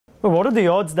Well, what are the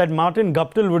odds that Martin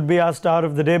Guptill would be our star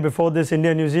of the day before this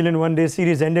India-New Zealand one-day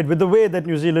series ended with the way that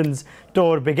New Zealand's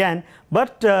tour began?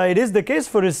 But it is the case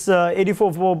for his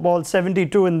 84 ball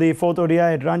 72 in the 4th ODI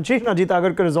at Ranchi. Ajit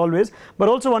Agarkar as always, but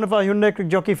also one of our Hyundai Cricket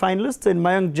Jockey finalists in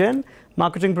Mayank Jain,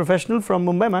 marketing professional from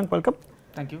Mumbai. Mayank, welcome.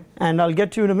 Thank you. And I'll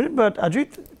get to you in a minute, but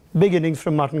Ajit, big innings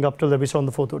from Martin Guptill that we saw in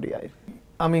the 4th ODI.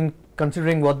 I mean,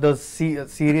 considering what the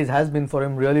series has been for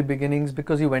him, really big innings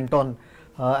because he went on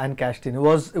and cashed in. It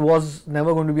was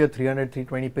never going to be a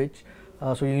 300-320 pitch.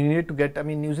 So you needed to get, I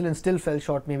mean, New Zealand still fell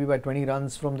short maybe by 20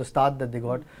 runs from the start that they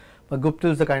got. But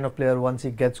Guptill's the kind of player, once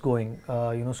he gets going,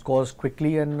 scores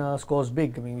quickly and scores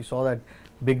big. I mean, we saw that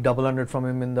big double 100 from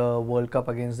him in the World Cup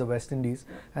against the West Indies.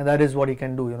 And that is what he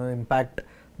can do, impact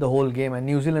the whole game. And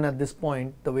New Zealand at this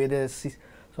point, the way their sort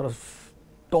of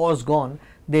tour's gone,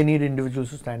 they need individuals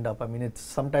to stand up. I mean, it's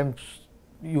sometimes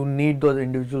you need those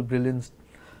individual brilliance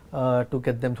to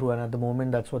get them through, and at the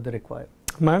moment that's what they require.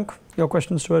 Mayank, your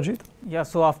questions to Ajit? Yeah,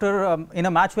 so after in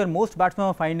a match where most batsmen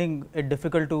are finding it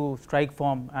difficult to strike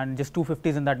form and just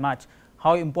 250s in that match,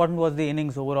 how important was the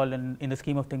innings overall in the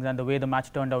scheme of things and the way the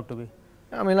match turned out to be?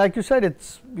 I mean, like you said,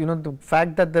 it's the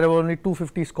fact that there were only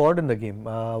 250 scored in the game,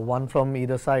 one from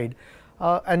either side.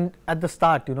 And at the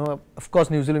start, of course,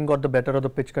 New Zealand got the better of the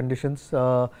pitch conditions.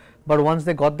 But once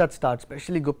they got that start,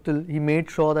 especially Guptill, he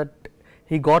made sure that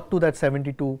he got to that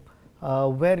 72,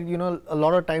 where, a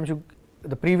lot of times,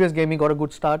 the previous game he got a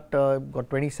good start, got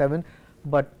 27,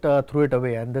 but threw it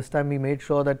away. And this time he made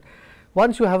sure that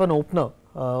once you have an opener,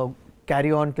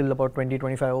 carry on till about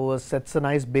 20-25 overs, sets a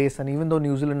nice base. And even though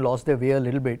New Zealand lost their way a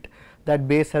little bit, that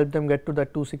base helped them get to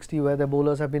that 260, where their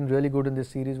bowlers have been really good in this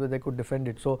series, where they could defend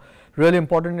it. So really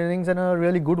important innings and a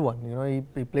really good one.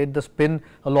 He played the spin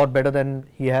a lot better than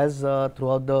he has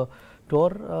throughout the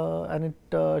tour, and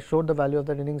it showed the value of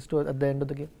that innings at the end of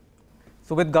the game.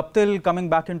 So with Guptill coming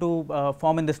back into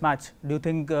form in this match, do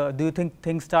you think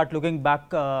things start looking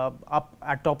back up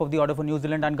at top of the order for New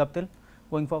Zealand and Guptill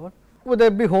going forward? Well,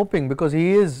 they'd be hoping, because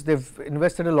they've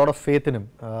invested a lot of faith in him,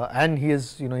 and he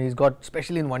is, he's got,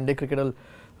 especially in one-day cricket,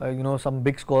 some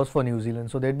big scores for New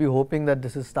Zealand. So they'd be hoping that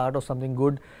this is start of something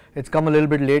good. It's come a little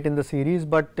bit late in the series,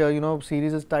 but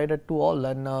series is tied at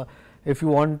 2-2, and if you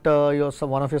want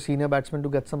one of your senior batsmen to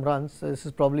get some runs, this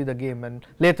is probably the game. And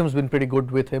Latham's been pretty good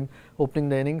with him opening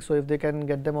the innings. So if they can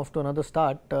get them off to another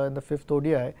start in the 5th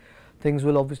ODI, things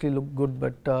will obviously look good.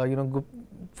 But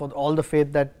for all the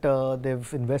faith that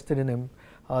they've invested in him,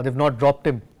 they've not dropped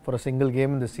him for a single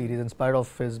game in this series in spite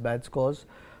of his bad scores.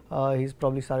 He's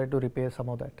probably started to repay some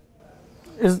of that.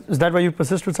 Is that why you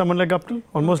persist with someone like Guptill?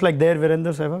 Almost like their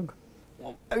Virender Sehwag?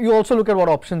 You also look at what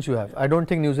options you have. I don't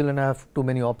think New Zealand have too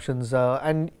many options,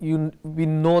 and we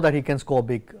know that he can score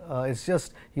big. It's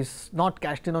just he's not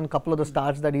cashed in on a couple of the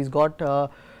starts that he's got,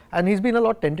 and he's been a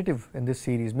lot tentative in this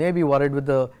series. Maybe worried with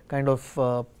the kind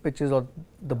of pitches or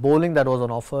the bowling that was on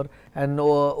offer, and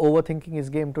overthinking his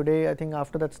game. Today, I think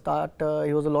after that start,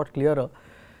 he was a lot clearer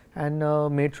and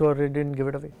made sure he didn't give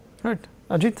it away. Right,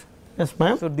 Ajit. Yes,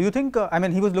 ma'am. So do you think, I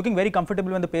mean, he was looking very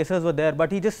comfortable when the pacers were there, but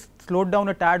he just slowed down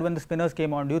a tad when the spinners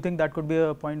came on. Do you think that could be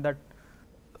a point that...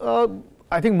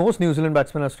 I think most New Zealand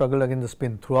batsmen have struggled against the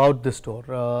spin throughout this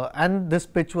tour. And this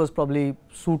pitch was probably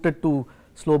suited to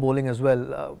slow bowling as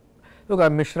well.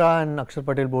 Look, Mishra and Akshar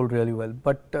Patel bowled really well.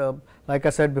 But like I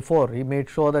said before, he made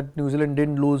sure that New Zealand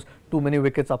didn't lose too many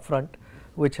wickets up front,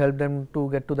 which helped them to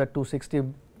get to that 260.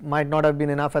 Might not have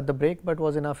been enough at the break, but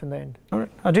was enough in the end. All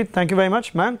right, Ajit, thank you very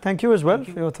much. Man, thank you as well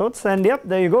for your thoughts. And yep,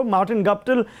 there you go. Martin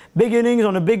Guptill, big innings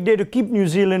on a big day to keep New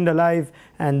Zealand alive,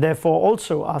 and therefore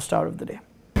also our star of the day.